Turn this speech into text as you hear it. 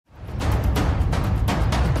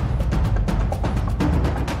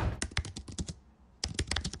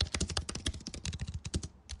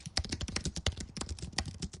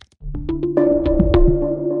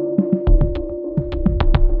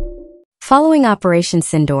Following Operation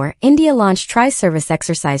Sindoor, India launched Tri-Service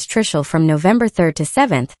Exercise Trishul from November 3 to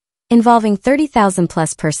 7, involving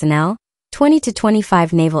 30,000-plus personnel, 20 to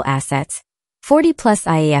 25 naval assets, 40-plus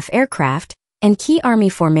IAF aircraft, and key army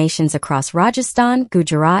formations across Rajasthan,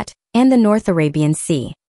 Gujarat, and the North Arabian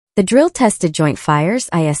Sea. The drill tested joint fires,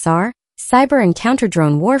 ISR, cyber and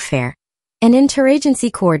counter-drone warfare, and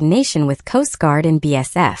interagency coordination with Coast Guard and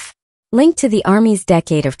BSF. Linked to the Army's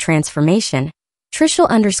decade of transformation, Trishul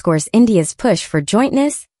underscores India's push for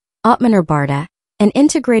jointness, Atmanirbharta, and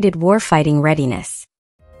integrated warfighting readiness.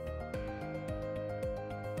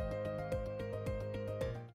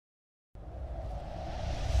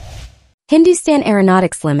 Hindustan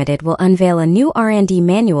Aeronautics Limited will unveil a new R&D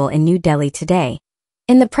manual in New Delhi today,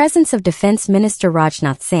 in the presence of Defence Minister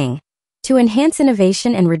Rajnath Singh, to enhance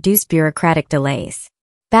innovation and reduce bureaucratic delays.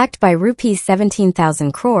 Backed by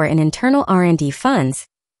 ₹17,000 crore in internal R&D funds,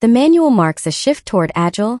 the manual marks a shift toward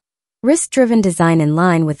agile, risk-driven design in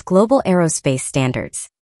line with global aerospace standards.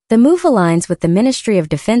 The move aligns with the Ministry of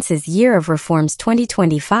Defence's Year of Reforms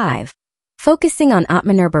 2025, focusing on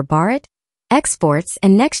Atmanirbhar Bharat, exports,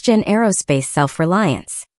 and next-gen aerospace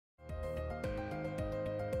self-reliance.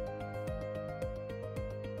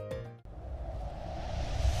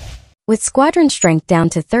 With squadron strength down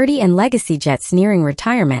to 30 and legacy jets nearing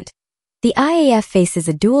retirement, the IAF faces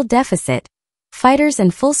a dual deficit: fighters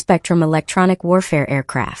and full-spectrum electronic warfare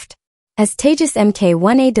aircraft. As Tejas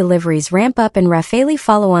Mk1A deliveries ramp up and Rafale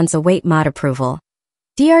follow-ons await mod approval,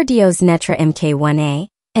 DRDO's Netra Mk1A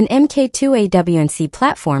and Mk2A WNC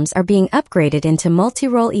platforms are being upgraded into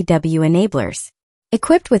multi-role EW enablers.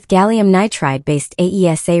 Equipped with gallium nitride-based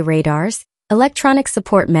AESA radars, electronic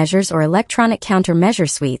support measures or electronic countermeasure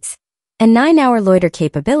suites, and 9-hour loiter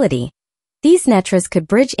capability, these Netras could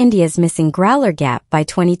bridge India's missing Growler gap by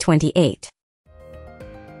 2028.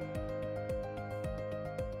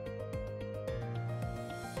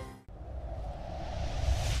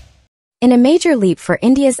 In a major leap for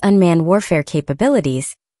India's unmanned warfare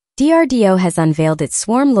capabilities, DRDO has unveiled its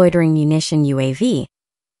Swarm Loitering Munition UAV,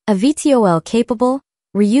 a VTOL-capable,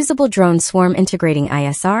 reusable drone swarm integrating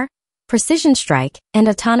ISR, precision strike, and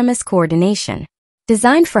autonomous coordination.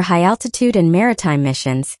 Designed for high-altitude and maritime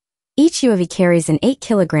missions, each UAV carries an 8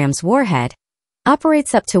 kg warhead,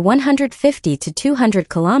 operates up to 150 to 200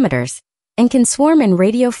 kilometers, and can swarm in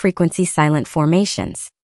radio frequency silent formations.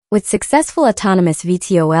 With successful autonomous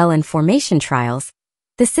VTOL and formation trials,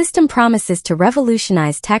 the system promises to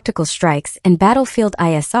revolutionize tactical strikes and battlefield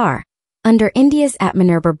ISR under India's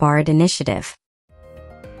Atmanirbhar Bharat initiative.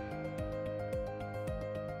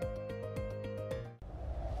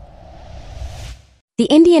 The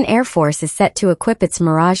Indian Air Force is set to equip its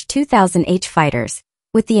Mirage 2000H fighters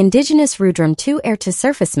with the Indigenous Rudram-II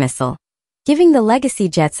air-to-surface missile, giving the legacy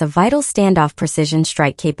jets a vital standoff precision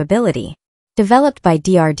strike capability. Developed by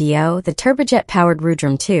DRDO, the turbojet-powered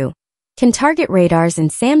Rudram-II can target radars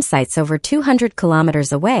and SAM sites over 200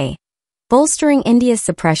 kilometers away, bolstering India's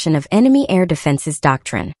suppression of enemy air defenses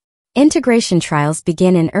doctrine. Integration trials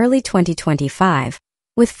begin in early 2025,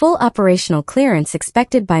 with full operational clearance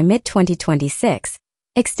expected by mid-2026,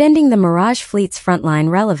 extending the Mirage fleet's frontline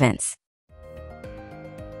relevance.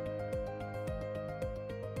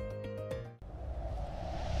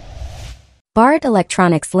 Bharat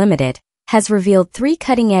Electronics Limited has revealed 3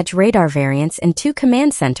 cutting-edge radar variants and 2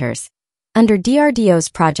 command centers under DRDO's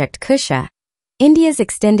Project Kusha, India's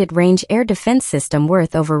extended-range air defense system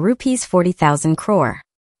worth over ₹40,000 crore.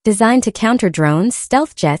 Designed to counter drones,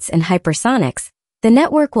 stealth jets, and hypersonics, the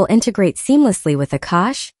network will integrate seamlessly with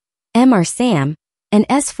Akash, MR-SAM, and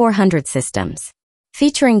S-400 systems.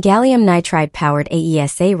 Featuring gallium nitride-powered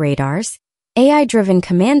AESA radars, AI-driven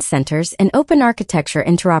command centers, and open architecture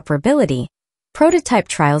interoperability, prototype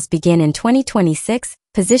trials begin in 2026,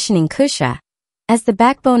 positioning Kusha as the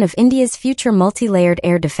backbone of India's future multi-layered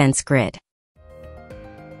air defense grid.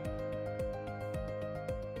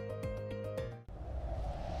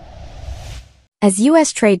 As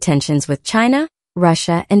U.S. trade tensions with China,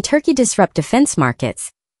 Russia, and Turkey disrupt defense markets,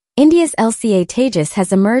 India's LCA Tejas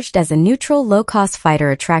has emerged as a neutral, low-cost fighter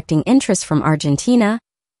attracting interest from Argentina,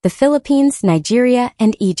 the Philippines, Nigeria,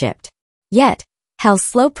 and Egypt. Yet, HAL's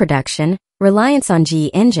slow production, reliance on GE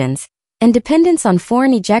engines, and dependence on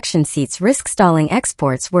foreign ejection seats risk stalling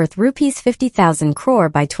exports worth ₹50,000 crore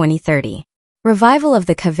by 2030. Revival of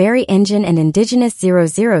the Kaveri engine and Indigenous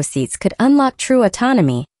 00 seats could unlock true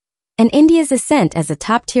autonomy, and India's ascent as a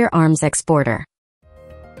top-tier arms exporter.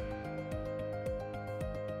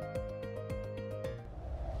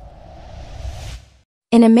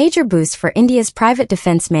 In a major boost for India's private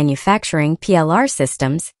defense manufacturing, PLR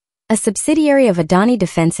Systems, a subsidiary of Adani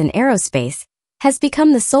Defense and Aerospace, has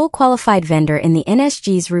become the sole qualified vendor in the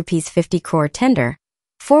NSG's ₹50 crore tender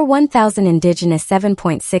for 1,000 indigenous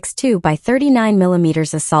 7.62 by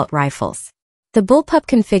 39mm assault rifles. The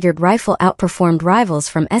bullpup-configured rifle outperformed rivals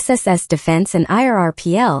from SSS Defense and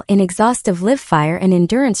IRRPL in exhaustive live-fire and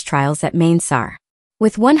endurance trials at Mainsar.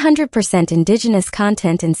 With 100% indigenous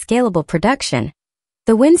content and scalable production,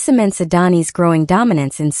 the win cements Adani's growing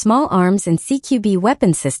dominance in small arms and CQB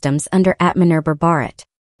weapon systems under Atmanirbhar Bharat.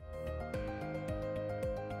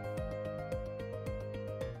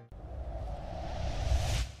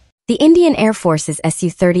 The Indian Air Force's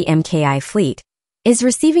Su-30MKI fleet is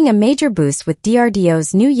receiving a major boost with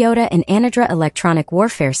DRDO's new Yoda and Netra electronic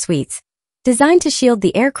warfare suites, designed to shield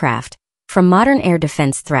the aircraft from modern air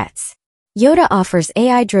defense threats. Yoda offers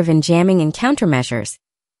AI-driven jamming and countermeasures,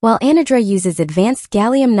 while Netra uses advanced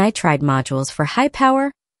gallium nitride modules for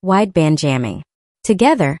high-power, wideband jamming.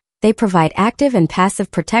 Together, they provide active and passive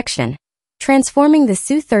protection, transforming the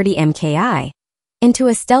Su-30MKI into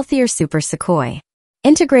a stealthier Super Sukhoi.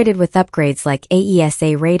 Integrated with upgrades like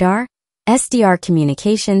AESA radar, SDR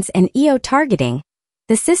communications, and EO targeting,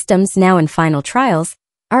 the systems, now in final trials,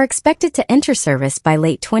 are expected to enter service by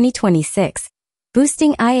late 2026,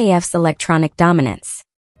 boosting IAF's electronic dominance.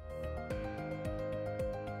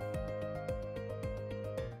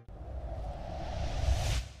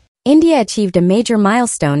 India achieved a major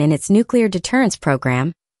milestone in its nuclear deterrence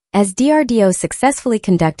program, as DRDO successfully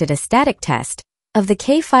conducted a static test of the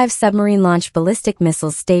K-5 submarine-launched ballistic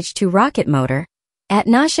missiles Stage 2 rocket motor at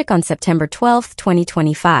Nashik on September 12,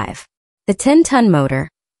 2025. The 10-ton motor,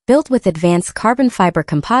 built with advanced carbon fiber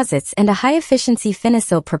composites and a high-efficiency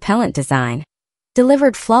Finisil propellant design,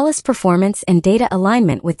 delivered flawless performance and data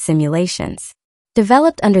alignment with simulations.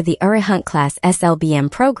 Developed under the Arihant-class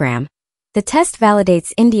SLBM program, the test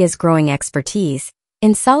validates India's growing expertise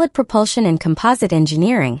in solid propulsion and composite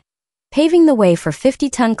engineering, paving the way for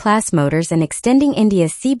 50-ton class motors and extending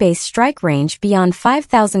India's sea-based strike range beyond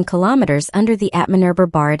 5,000 kilometers under the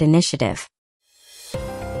Atmanirbhar Bharat initiative.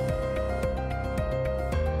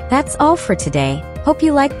 That's all for today. Hope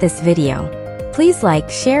you liked this video. Please like,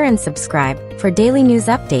 share, and subscribe for daily news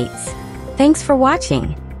updates. Thanks for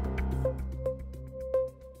watching.